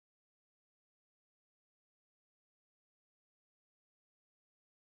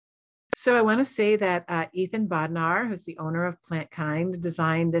So I want to say that Ethan Bodnar, who's the owner of Plantkind,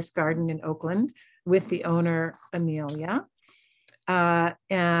 designed this garden in Oakland with the owner, Amelia.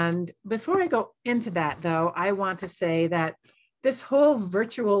 And before I go into that, though, I want to say that this whole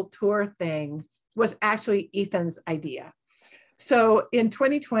virtual tour thing was actually Ethan's idea. So in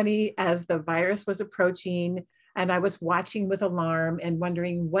 2020, as the virus was approaching, and I was watching with alarm and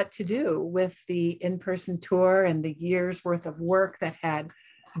wondering what to do with the in-person tour and the year's worth of work that had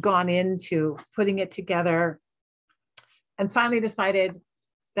gone into putting it together, and finally decided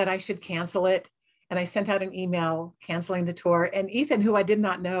that I should cancel it. And I sent out an email canceling the tour. And Ethan, who I did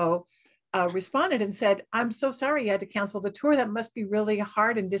not know, responded and said, "I'm so sorry you had to cancel the tour. That must be really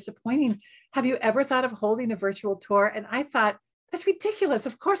hard and disappointing. Have you ever thought of holding a virtual tour?" And I thought, that's ridiculous.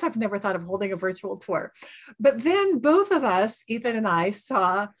 Of course, I've never thought of holding a virtual tour. But then both of us, Ethan and I,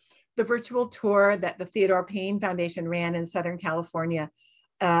 saw the virtual tour that the Theodore Payne Foundation ran in Southern California.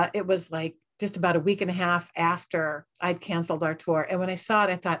 It was like just about a week and a half after I'd canceled our tour. And when I saw it,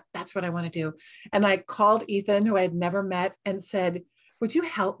 I thought, that's what I want to do. And I called Ethan, who I had never met, and said, "Would you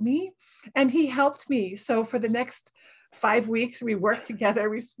help me?" And he helped me. So for the next 5 weeks, we worked together.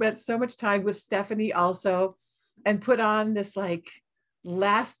 We spent so much time with Stephanie also, and put on this like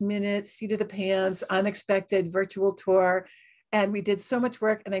last minute, seat of the pants, unexpected virtual tour. And we did so much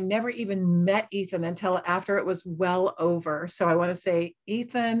work, and I never even met Ethan until after it was well over. So I want to say,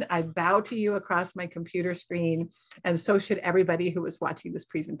 Ethan, I bow to you across my computer screen, and so should everybody who was watching this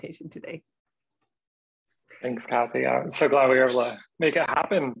presentation today. Thanks, Kathy. I'm so glad we were able to make it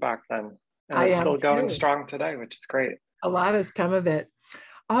happen back then. And it's still going strong today, which is great. A lot has come of it.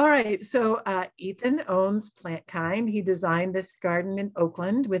 All right, so Ethan owns Plantkind. He designed this garden in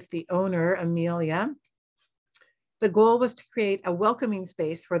Oakland with the owner, Amelia. The goal was to create a welcoming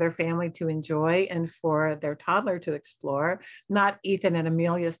space for their family to enjoy and for their toddler to explore. Not Ethan and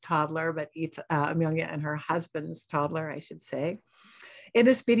Amelia's toddler, but Amelia and her husband's toddler, I should say. In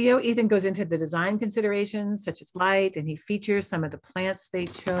this video, Ethan goes into the design considerations such as light, and he features some of the plants they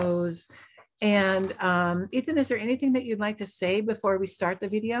chose. And Ethan, is there anything that you'd like to say before we start the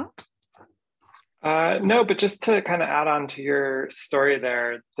video? No, but just to kind of add on to your story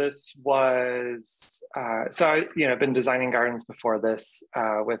there, this was, so I've been designing gardens before this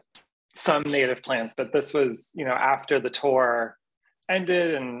with some native plants, but this was, after the tour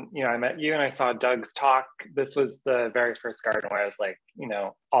ended and, I met you and I saw Doug's talk. This was the very first garden where I was like,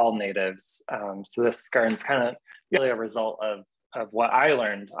 all natives. So this garden's kind of really a result of what I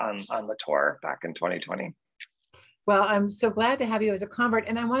learned on the tour back in 2020. Well, I'm so glad to have you as a convert.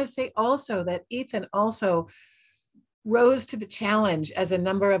 And I want to say also that Ethan also rose to the challenge, as a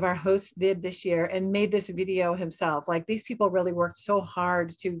number of our hosts did this year, and made this video himself. Like, these people really worked so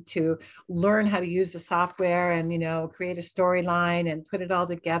hard to learn how to use the software and, create a storyline and put it all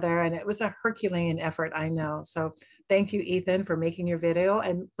together. And it was a Herculean effort, I know. So thank you, Ethan, for making your video,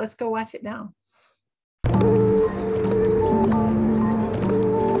 and let's go watch it now.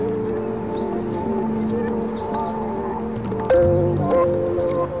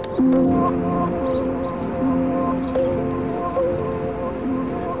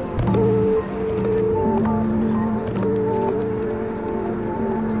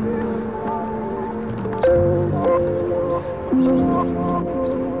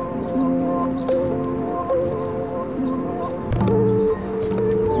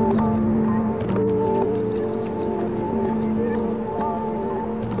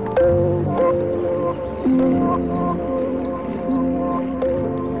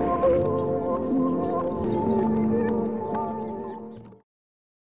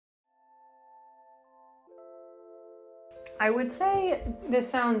 I would say this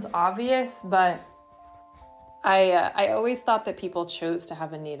sounds obvious, but I always thought that people chose to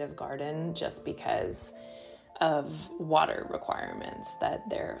have a native garden just because of water requirements, that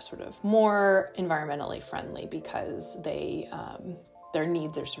they're sort of more environmentally friendly because they their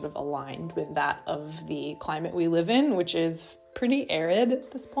needs are sort of aligned with that of the climate we live in, which is pretty arid at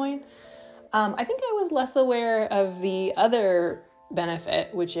this point. I think I was less aware of the other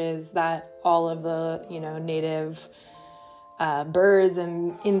benefit, which is that all of the native birds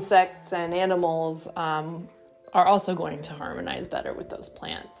and insects and animals are also going to harmonize better with those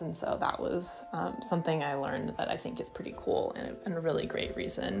plants. And so that was something I learned that I think is pretty cool and a really great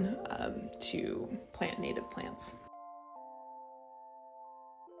reason to plant native plants.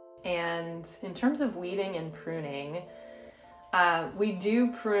 And in terms of weeding and pruning, we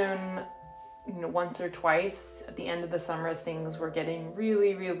do prune once or twice. At the end of the summer, things were getting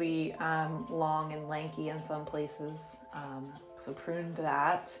really, really long and lanky in some places. So pruned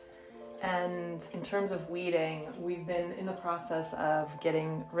that. And in terms of weeding, we've been in the process of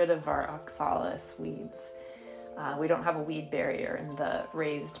getting rid of our oxalis weeds. We don't have a weed barrier in the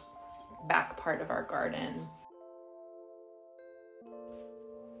raised back part of our garden.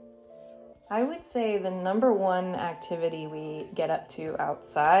 I would say the number one activity we get up to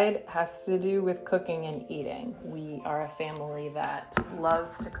outside has to do with cooking and eating. We are a family that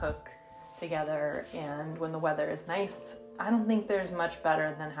loves to cook together, and when the weather is nice, I don't think there's much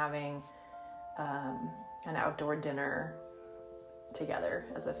better than having an outdoor dinner together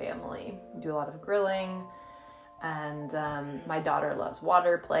as a family. We do a lot of grilling, and my daughter loves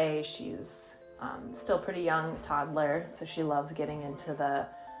water play. She's still pretty young, toddler, so she loves getting into the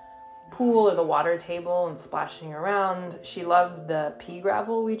pool or the water table and splashing around. She loves the pea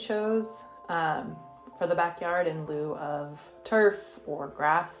gravel we chose for the backyard in lieu of turf or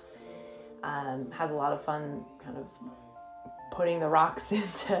grass. Has a lot of fun kind of putting the rocks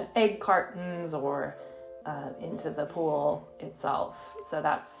into egg cartons or into the pool itself. So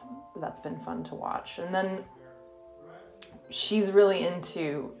that's been fun to watch. And then she's really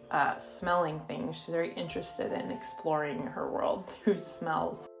into smelling things. She's very interested in exploring her world through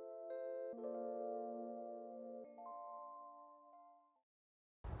smells.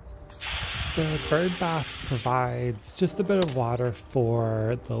 The bird bath provides just a bit of water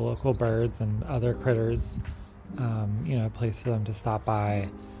for the local birds and other critters, a place for them to stop by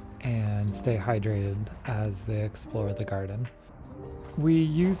and stay hydrated as they explore the garden. We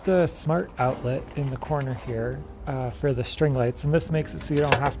used a smart outlet in the corner here for the string lights, and this makes it so you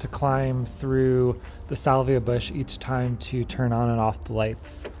don't have to climb through the salvia bush each time to turn on and off the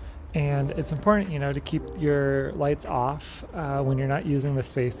lights. And it's important, to keep your lights off when you're not using the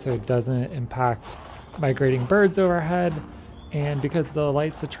space so it doesn't impact migrating birds overhead. And because the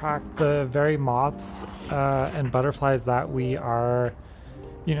lights attract the very moths and butterflies that we are,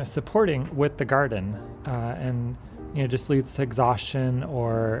 supporting with the garden, and just leads to exhaustion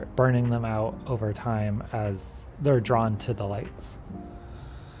or burning them out over time as they're drawn to the lights.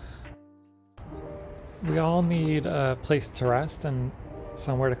 We all need a place to rest and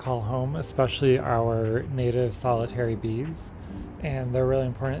somewhere to call home, especially our native solitary bees, and they're really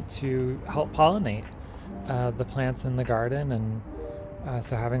important to help pollinate the plants in the garden, and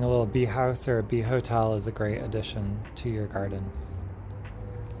so having a little bee house or a bee hotel is a great addition to your garden.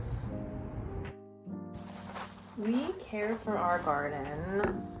 We care for our garden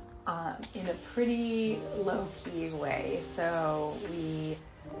in a pretty low-key way. So we,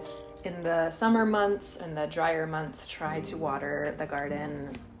 in the summer months and the drier months, try to water the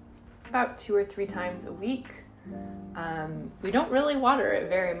garden about 2 or 3 times a week. We don't really water it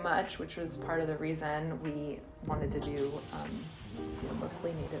very much, which was part of the reason we wanted to do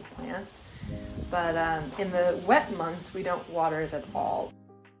mostly native plants. But in the wet months, we don't water it at all.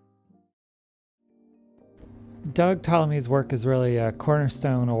 Doug Ptolemy's work is really a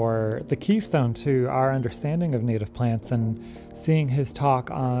cornerstone or the keystone to our understanding of native plants, and seeing his talk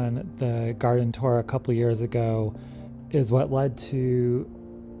on the garden tour a couple years ago is what led to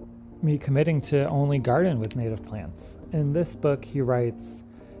me committing to only garden with native plants. In this book, he writes,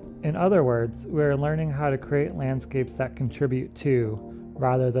 "In other words, we're learning how to create landscapes that contribute to,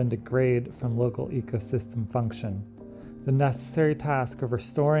 rather than degrade from, local ecosystem function. The necessary task of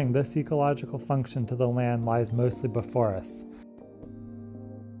restoring this ecological function to the land lies mostly before us."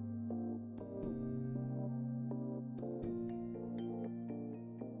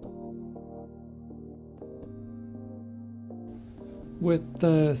 With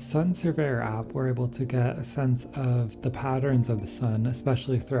the Sun Surveyor app, we're able to get a sense of the patterns of the sun,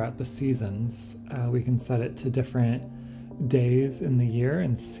 especially throughout the seasons. We can set it to different days in the year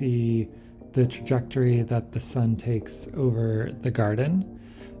and see the trajectory that the sun takes over the garden.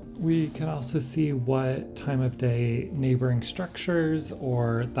 We can also see what time of day neighboring structures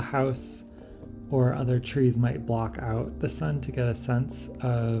or the house or other trees might block out the sun to get a sense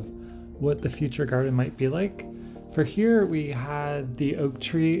of what the future garden might be like. For here, we had the oak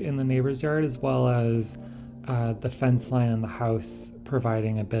tree in the neighbor's yard as well as the fence line in the house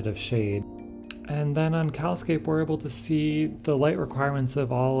providing a bit of shade. And then on Calscape, we're able to see the light requirements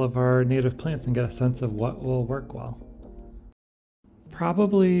of all of our native plants and get a sense of what will work well.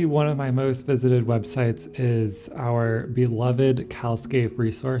 Probably one of my most visited websites is our beloved Calscape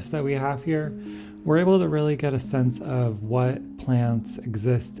resource that we have here. We're able to really get a sense of what plants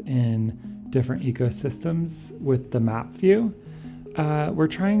exist in different ecosystems with the map view. We're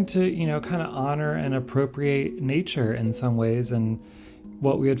trying to, kind of honor and appropriate nature in some ways and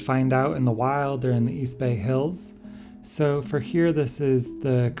what we would find out in the wild or in the East Bay Hills. So for here, this is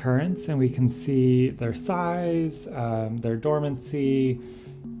the currants, and we can see their size, their dormancy,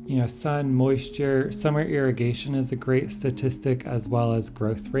 sun, moisture, summer irrigation is a great statistic, as well as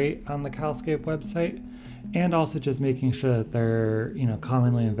growth rate on the Calscape website. And also just making sure that they're,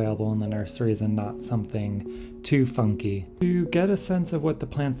 commonly available in the nurseries and not something too funky. To get a sense of what the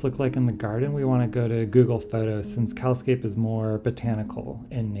plants look like in the garden, we want to go to Google Photos, since Calscape is more botanical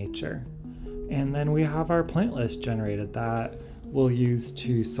in nature. And then we have our plant list generated that we'll use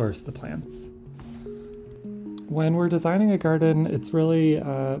to source the plants. When we're designing a garden, it's really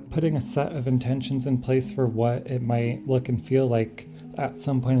putting a set of intentions in place for what it might look and feel like at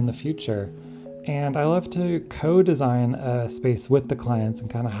some point in the future. And I love to co-design a space with the clients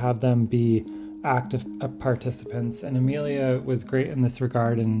and kind of have them be active participants. And Amelia was great in this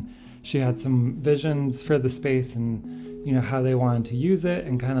regard, and she had some visions for the space and how they wanted to use it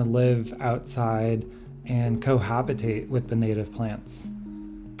and kind of live outside and cohabitate with the native plants.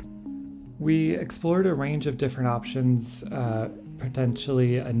 We explored a range of different options,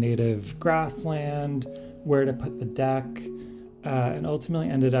 potentially a native grassland, where to put the deck, and ultimately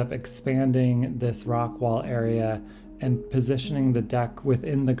ended up expanding this rock wall area and positioning the deck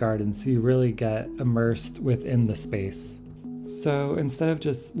within the garden so you really get immersed within the space. So instead of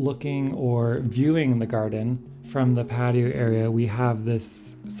just looking or viewing the garden from the patio area, we have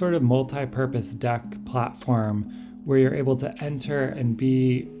this sort of multi-purpose deck platform where you're able to enter and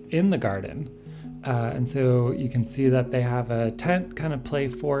be in the garden. And so you can see that they have a tent kind of play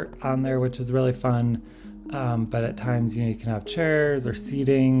fort on there, which is really fun. But at times, you can have chairs or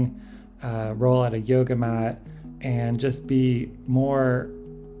seating, roll out a yoga mat, and just be more,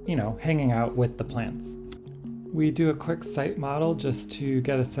 hanging out with the plants. We do a quick site model just to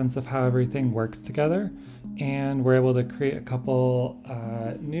get a sense of how everything works together. And we're able to create a couple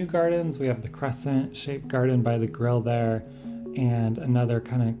new gardens. We have the crescent-shaped garden by the grill there, and another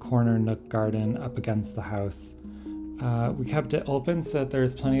kind of corner nook garden up against the house. We kept it open so that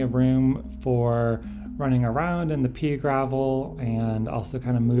there's plenty of room for running around in the pea gravel, and also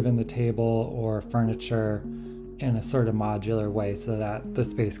kind of moving the table or furniture in a sort of modular way so that the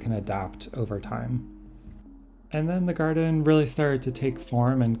space can adapt over time. And then the garden really started to take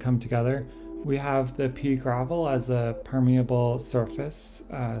form and come together. We have the pea gravel as a permeable surface,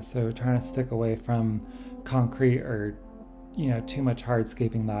 so trying to stick away from concrete or too much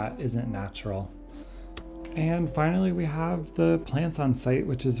hardscaping that isn't natural. And finally, we have the plants on site,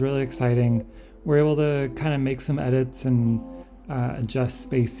 which is really exciting. We're able to kind of make some edits and adjust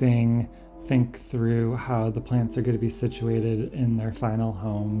spacing, think through how the plants are going to be situated in their final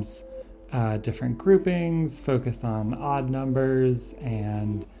homes, different groupings focused on odd numbers,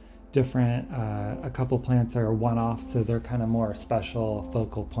 and different, a couple plants are one-offs, so they're kind of more special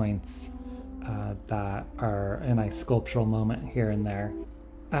focal points that are a nice sculptural moment here and there.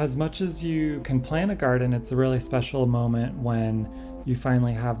 As much as you can plan a garden, it's a really special moment when you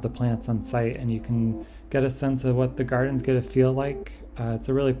finally have the plants on site and you can get a sense of what the garden's going to feel like. It's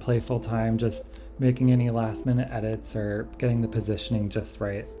a really playful time, just making any last minute edits or getting the positioning just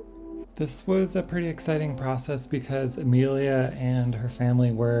right. This was a pretty exciting process because Amelia and her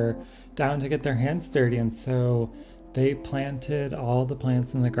family were down to get their hands dirty, and so they planted all the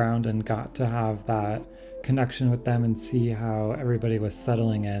plants in the ground and got to have that connection with them and see how everybody was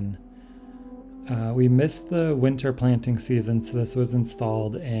settling in. We missed the winter planting season, so this was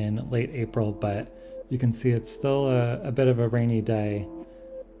installed in late April, but you can see it's still a bit of a rainy day.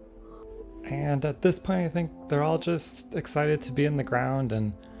 And at this point, I think they're all just excited to be in the ground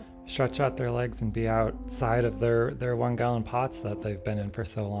and stretch out their legs and be outside of their 1-gallon pots that they've been in for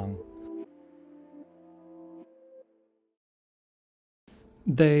so long.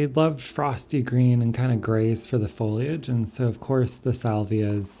 They loved frosty green and kind of grays for the foliage, and so of course the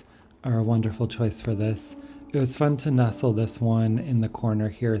salvias are a wonderful choice for this. It was fun to nestle this one in the corner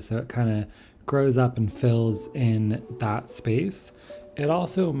here so it kind of grows up and fills in that space. It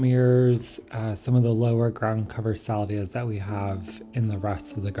also mirrors some of the lower ground cover salvias that we have in the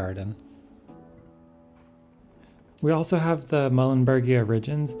rest of the garden. We also have the Muhlenbergia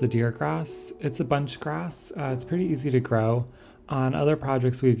origens, the deer grass. It's a bunch grass. It's pretty easy to grow. On other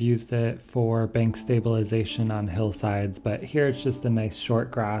projects, we've used it for bank stabilization on hillsides, but here it's just a nice short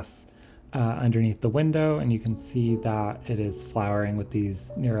grass underneath the window, and you can see that it is flowering with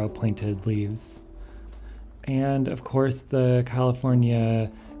these narrow pointed leaves. And of course, the California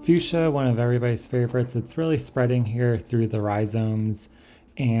fuchsia, one of everybody's favorites. It's really spreading here through the rhizomes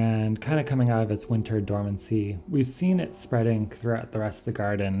and kind of coming out of its winter dormancy. We've seen it spreading throughout the rest of the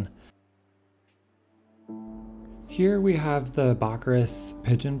garden. Here we have the Baccharis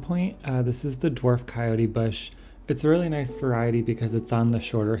pigeon point. This is the dwarf coyote bush. It's a really nice variety because it's on the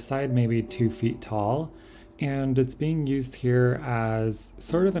shorter side, maybe 2 feet tall, and it's being used here as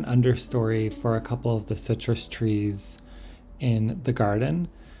sort of an understory for a couple of the citrus trees in the garden.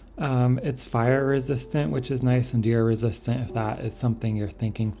 It's fire resistant, which is nice, and deer resistant if that is something you're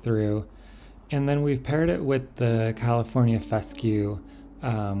thinking through. And then we've paired it with the California fescue,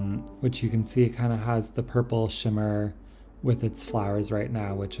 which you can see kind of has the purple shimmer with its flowers right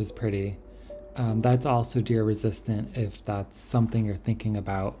now, which is pretty. That's also deer resistant if that's something you're thinking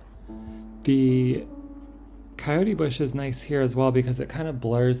about. The coyote bush is nice here as well because it kind of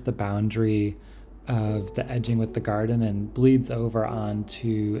blurs the boundary of the edging with the garden and bleeds over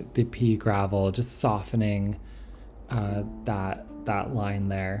onto the pea gravel, just softening that line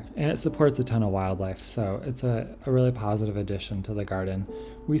there. And it supports a ton of wildlife, so it's a really positive addition to the garden.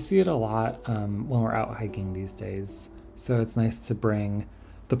 We see it a lot when we're out hiking these days, so it's nice to bring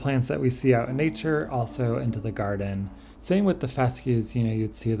the plants that we see out in nature also into the garden. Same with the fescues,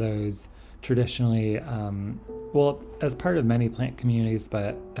 you'd see those traditionally, as part of many plant communities,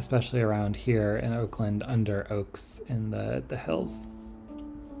 but especially around here in Oakland under oaks in the hills.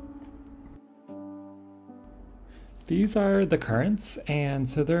 These are the currants, and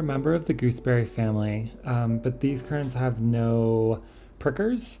so they're a member of the gooseberry family, but these currants have no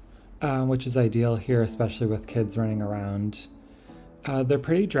prickers, which is ideal here, especially with kids running around. They're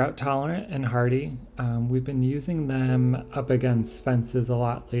pretty drought tolerant and hardy. We've been using them up against fences a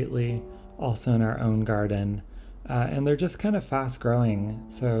lot lately, also in our own garden. And they're just kind of fast growing,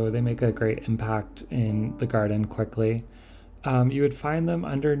 so they make a great impact in the garden quickly. You would find them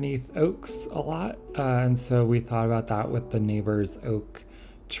underneath oaks a lot, and so we thought about that with the neighbor's oak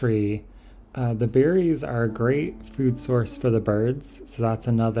tree. The berries are a great food source for the birds, so that's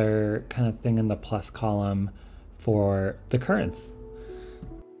another kind of thing in the plus column for the currants.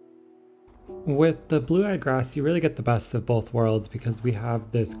 With the blue-eyed grass, you really get the best of both worlds because we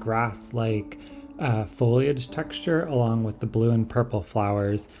have this grass-like foliage texture along with the blue and purple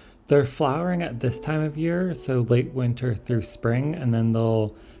flowers. They're flowering at this time of year, so late winter through spring, and then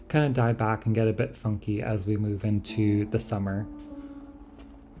they'll kind of die back and get a bit funky as we move into the summer.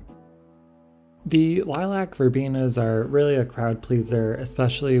 The lilac verbenas are really a crowd pleaser,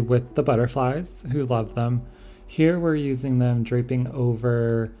 especially with the butterflies who love them. Here we're using them draping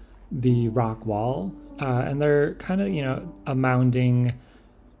over the rock wall, and they're kind of, a mounding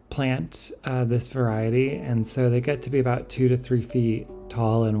plant, this variety, and so they get to be about 2 to 3 feet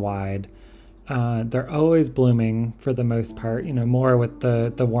tall and wide. They're always blooming for the most part, more with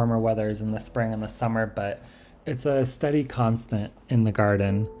the warmer weathers in the spring and the summer, but it's a steady constant in the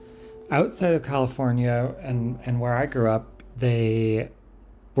garden. Outside of California and where I grew up, they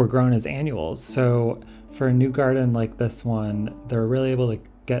were grown as annuals. So for a new garden like this one, they're really able to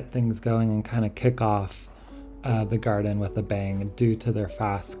get things going and kind of kick off the garden with a bang due to their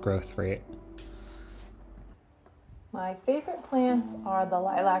fast growth rate. My favorite plants are the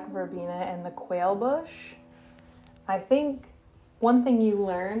lilac verbena and the quail bush. I think one thing you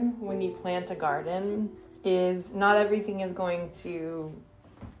learn when you plant a garden is not everything is going to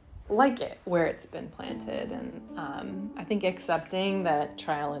like it where it's been planted, and I think accepting that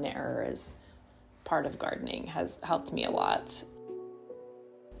trial and error is part of gardening has helped me a lot.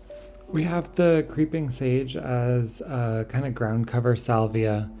 We have the creeping sage as a kind of ground cover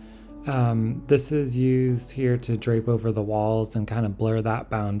salvia. This is used here to drape over the walls and kind of blur that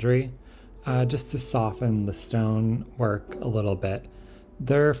boundary, just to soften the stone work a little bit.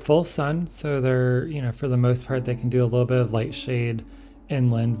 They're full sun, so they're, for the most part, they can do a little bit of light shade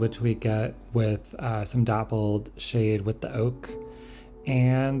inland, which we get with some dappled shade with the oak.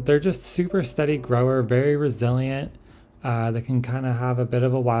 And they're just super steady grower, very resilient. They can kind of have a bit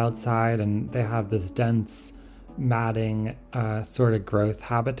of a wild side, and they have this dense matting sort of growth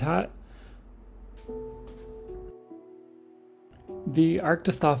habitat. The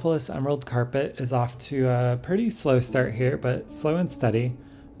Arctostaphylos emerald carpet is off to a pretty slow start here, but slow and steady,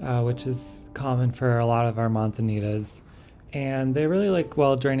 which is common for a lot of our manzanitas. And they really like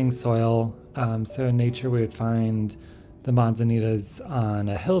well-draining soil. So in nature, we would find the manzanitas on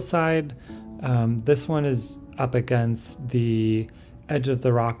a hillside. This one is up against the edge of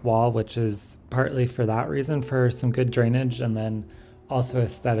the rock wall, which is partly for that reason, for some good drainage, and then also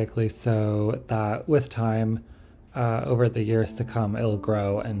aesthetically so that with time, over the years to come, it'll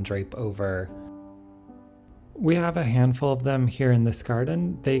grow and drape over. We have a handful of them here in this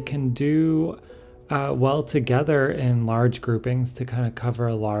garden. They can do well together in large groupings to kind of cover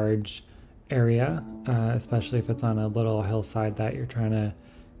a large area, especially if it's on a little hillside that you're trying to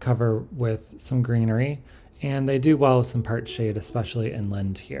cover with some greenery. And they do well with some part shade, especially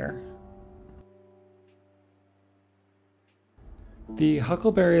inland here. The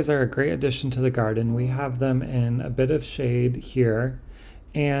huckleberries are a great addition to the garden. We have them in a bit of shade here,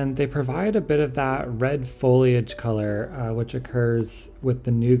 and they provide a bit of that red foliage color, which occurs with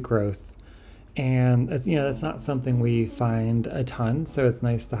the new growth. And that's not something we find a ton, so it's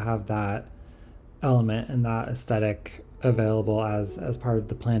nice to have that element and that aesthetic available as part of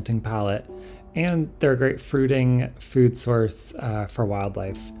the planting palette. And they're a great fruiting food source for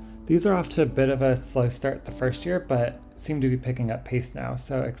wildlife. These are off to a bit of a slow start the first year, but seem to be picking up pace now.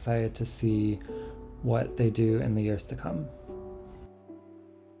 So excited to see what they do in the years to come.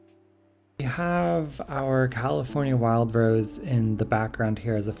 We have our California wild rose in the background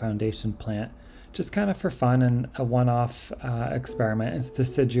here as a foundation plant, just kind of for fun and a one-off experiment. It's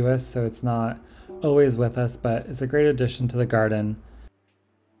deciduous, so it's not always with us, but it's a great addition to the garden.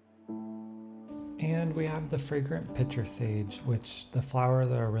 And we have the fragrant pitcher sage, which the flowers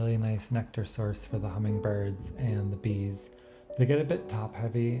are a really nice nectar source for the hummingbirds and the bees. They get a bit top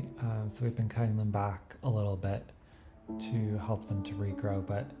heavy, so we've been cutting them back a little bit to help them to regrow,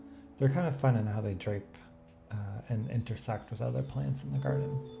 but they're kind of fun in how they drape and intersect with other plants in the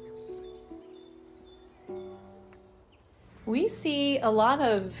garden. We see a lot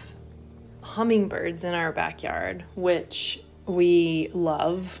of hummingbirds in our backyard, which we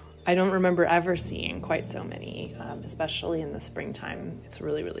love. I don't remember ever seeing quite so many, especially in the springtime. It's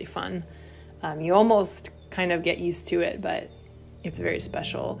really, really fun. You almost kind of get used to it, but it's very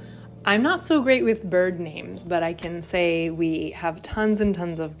special. I'm not so great with bird names, but I can say we have tons and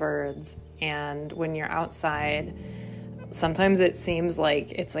tons of birds, and when you're outside, sometimes it seems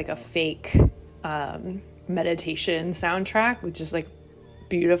like it's like a fake meditation soundtrack with just like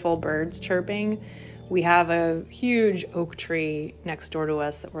beautiful birds chirping. We have a huge oak tree next door to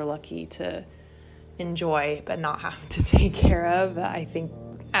us that we're lucky to enjoy but not have to take care of. That I think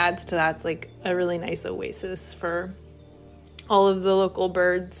adds to that's like a really nice oasis for all of the local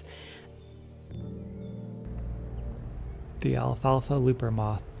birds. The alfalfa looper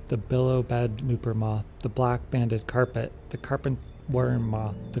moth, the billow bed looper moth, the black-banded carpet, the carpet worm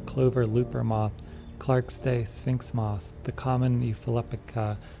moth, the clover looper moth, Clark's Day sphinx moth, the common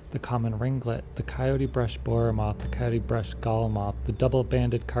euphyllopica, the common ringlet, the coyote brush borer moth, the coyote brush gall moth, the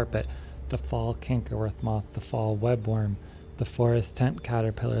double-banded carpet, the fall cankerworth moth, the fall webworm, the forest tent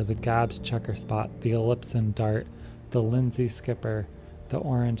caterpillar, the Gabb's checker spot, the ellipson dart, the Lindsay skipper, the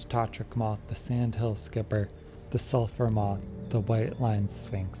orange totric moth, the sandhill skipper, the sulfur moth, the white line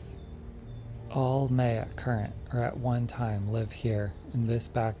sphinx. All may at current or at one time live here in this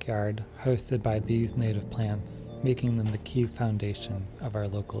backyard hosted by these native plants, making them the key foundation of our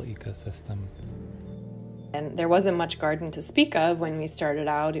local ecosystem. And there wasn't much garden to speak of when we started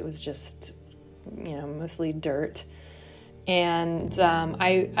out. It was just, mostly dirt. And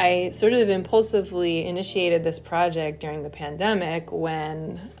I sort of impulsively initiated this project during the pandemic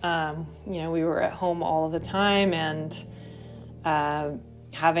when, we were at home all the time, and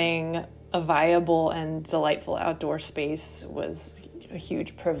having a viable and delightful outdoor space was a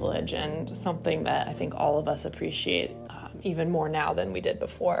huge privilege and something that I think all of us appreciate even more now than we did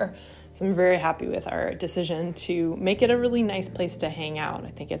before. So I'm very happy with our decision to make it a really nice place to hang out. I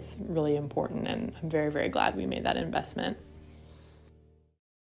think it's really important, and I'm very, very glad we made that investment.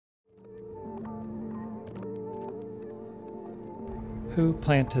 Who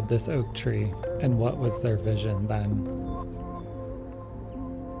planted this oak tree, and what was their vision then?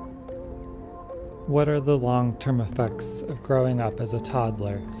 What are the long-term effects of growing up as a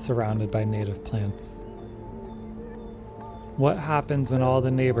toddler surrounded by native plants? What happens when all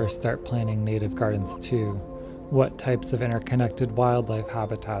the neighbors start planting native gardens too? What types of interconnected wildlife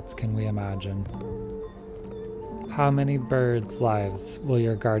habitats can we imagine? How many birds' lives will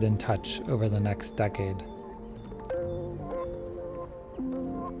your garden touch over the next decade?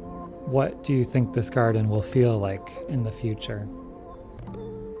 What do you think this garden will feel like in the future?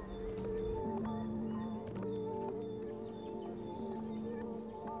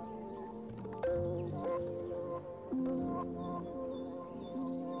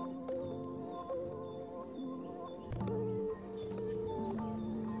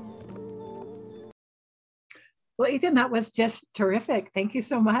 Well, Ethan, that was just terrific. Thank you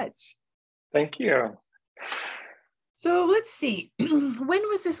so much. Thank you. So let's see. When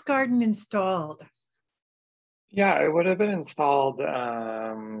was this garden installed? Yeah, it would have been installed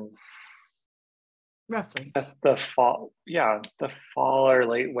Roughly. that's the fall. Yeah, the fall or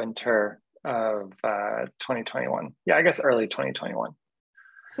late winter of 2021. Yeah, I guess early 2021.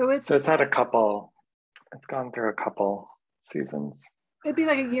 So it's had it's gone through a couple seasons. It'd be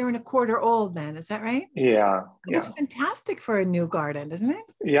like a year and a quarter old then, is that right? Yeah. That's fantastic for a new garden, isn't it?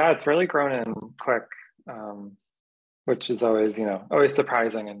 Yeah, it's really grown in quick, which is always, always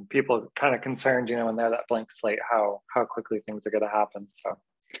surprising, and people kind of concerned, when they're that blank slate, how quickly things are going to happen. So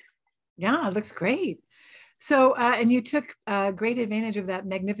yeah, it looks great. So, and you took great advantage of that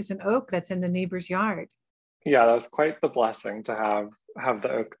magnificent oak that's in the neighbor's yard. Yeah, that was quite the blessing to have the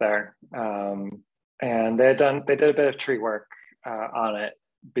oak there. And they did a bit of tree work on it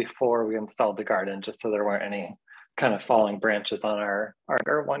before we installed the garden, just so there weren't any kind of falling branches on our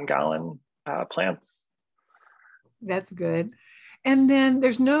 1 gallon plants. That's good. And then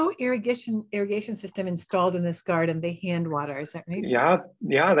there's no irrigation system installed in this garden. They hand water, is that right?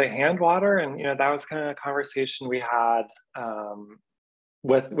 Yeah, they hand water, and that was kind of a conversation we had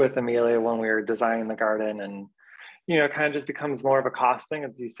with Amelia when we were designing the garden, and it kind of just becomes more of a cost thing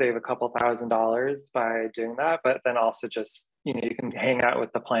as you save a couple $1,000s by doing that, but then also just you can hang out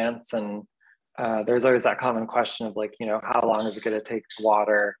with the plants, and there's always that common question of like how long is it going to take to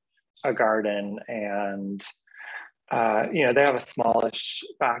water a garden, and they have a smallish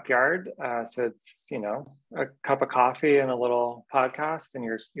backyard, so it's a cup of coffee and a little podcast, and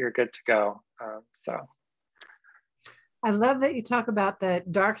you're good to go. So I love that you talk about the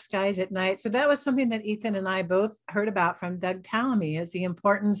dark skies at night. So that was something that Ethan and I both heard about from Doug Tallamy, is the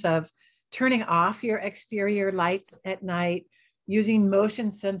importance of turning off your exterior lights at night, using motion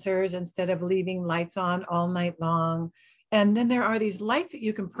sensors instead of leaving lights on all night long. And then there are these lights that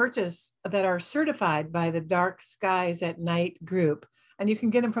you can purchase that are certified by the Dark Skies at Night group, and you can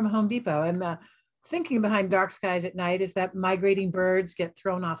get them from Home Depot. And the thinking behind Dark Skies at Night is that migrating birds get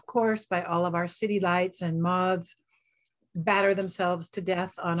thrown off course by all of our city lights, and moths batter themselves to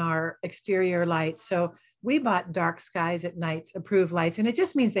death on our exterior lights. So we bought Dark Skies at Night's approved lights, and it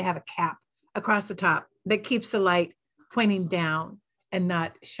just means they have a cap across the top that keeps the light pointing down and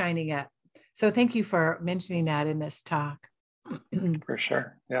not shining up. So thank you for mentioning that in this talk. For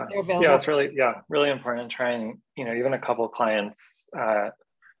sure. Yeah. It's really important to try and, even a couple of clients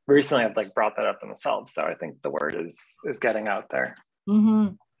recently have like brought that up themselves. So I think the word is getting out there.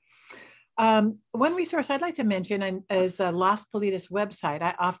 Mm-hmm. One resource I'd like to mention is the Las Politas website.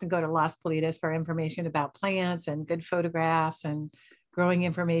 I often go to Las Politas for information about plants and good photographs and growing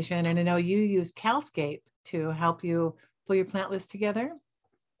information. And I know you use Calscape to help you pull your plant list together.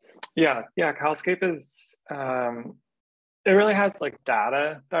 Yeah. Calscape is, it really has like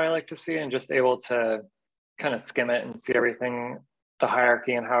data that I like to see, and just able to kind of skim it and see everything, the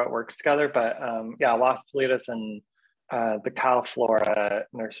hierarchy and how it works together. But Las Politas and the Cal Flora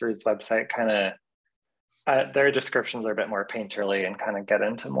Nurseries website kind of, their descriptions are a bit more painterly and kind of get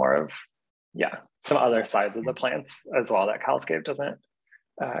into more of, some other sides of the plants as well that Calscape doesn't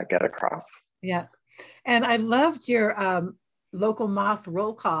get across. Yeah. And I loved your local moth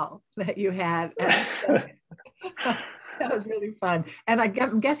roll call that you had. That was really fun. And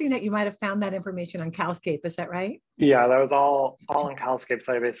I'm guessing that you might have found that information on Calscape. Is that right? Yeah, that was all on Calscape.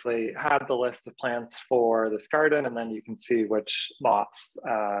 So I basically had the list of plants for this garden, and then you can see which moths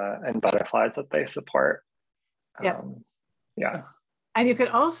and butterflies that they support. Yeah. And you could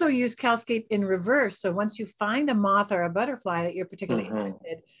also use Calscape in reverse. So once you find a moth or a butterfly that you're particularly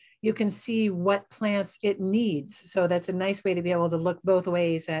interested, you can see what plants it needs. So that's a nice way to be able to look both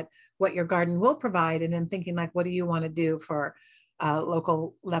ways at what your garden will provide, and then thinking like, what do you want to do for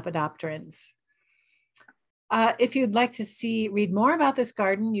local lepidopterans? If you'd like to read more about this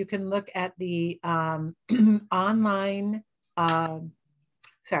garden, you can look at the online,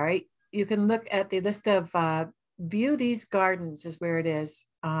 you can look at the list of View These Gardens is where it is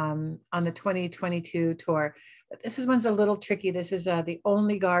on the 2022 tour. But this one's a little tricky. This is the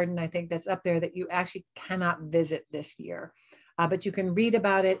only garden I think that's up there that you actually cannot visit this year. But you can read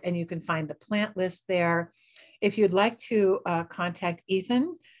about it, and you can find the plant list there. If you'd like to contact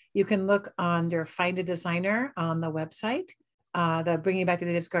Ethan, you can look under Find a Designer on the website, the Bringing Back the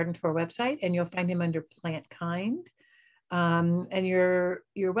Natives Garden Tour website, and you'll find him under Plantkind. And your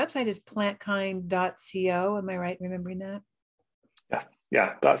website is plantkind.co. Am I right remembering that? Yes,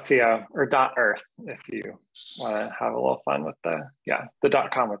 yeah, .co or .earth if you want to have a little fun with the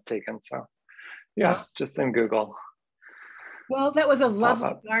 .com was taken. So just in Google. Well, that was a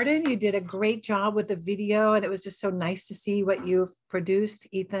lovely garden. You did a great job with the video, and it was just so nice to see what you've produced,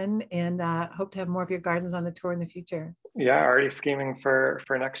 Ethan, and hope to have more of your gardens on the tour in the future. Yeah, already scheming for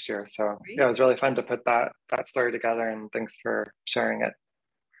next year. So it was really fun to put that story together, and thanks for sharing it.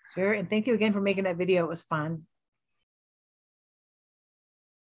 Sure, and thank you again for making that video. It was fun.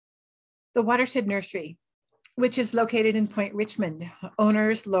 The Watershed Nursery, which is located in Point Richmond.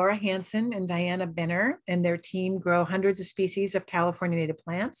 Owners Laura Hansen and Diana Benner and their team grow hundreds of species of California native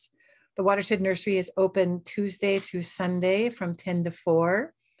plants. The Watershed Nursery is open Tuesday through Sunday from 10 to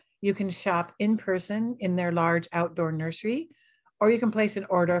 4. You can shop in person in their large outdoor nursery, or you can place an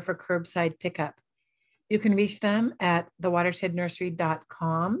order for curbside pickup. You can reach them at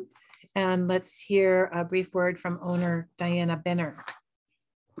thewatershednursery.com. And let's hear a brief word from owner Diana Benner.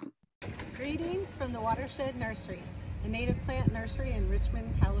 Greetings from the Watershed Nursery, a native plant nursery in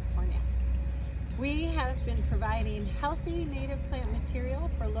Richmond, California. We have been providing healthy native plant material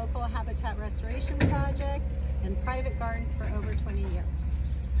for local habitat restoration projects and private gardens for over 20 years.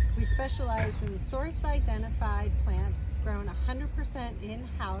 We specialize in source-identified plants grown 100%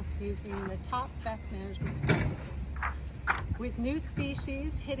 in-house using the top best management practices. With new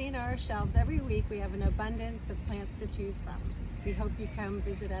species hitting our shelves every week, we have an abundance of plants to choose from. We hope you come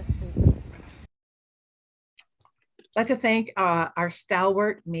visit us soon. I'd like to thank our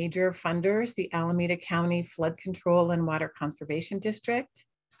stalwart major funders, the Alameda County Flood Control and Water Conservation District,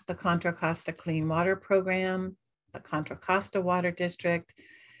 the Contra Costa Clean Water Program, the Contra Costa Water District,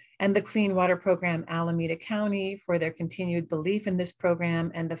 and the Clean Water Program Alameda County for their continued belief in this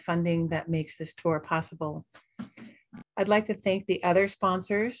program and the funding that makes this tour possible. I'd like to thank the other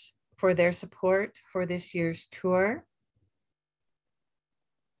sponsors for their support for this year's tour.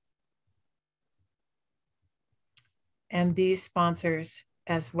 And these sponsors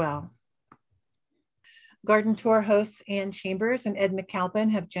as well. Garden Tour hosts Ann Chambers and Ed McAlpin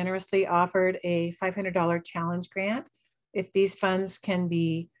have generously offered a $500 challenge grant if these funds can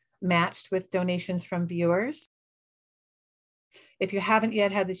be matched with donations from viewers. If you haven't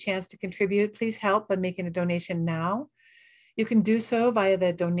yet had the chance to contribute, please help by making a donation now. You can do so via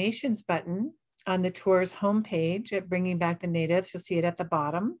the donations button on the tour's homepage at Bringing Back the Natives. You'll see it at the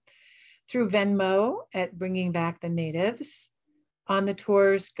bottom. Through Venmo at Bringing Back the Natives, on the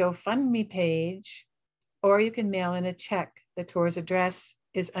tour's GoFundMe page, or you can mail in a check. The tour's address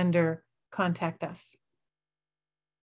is under Contact Us.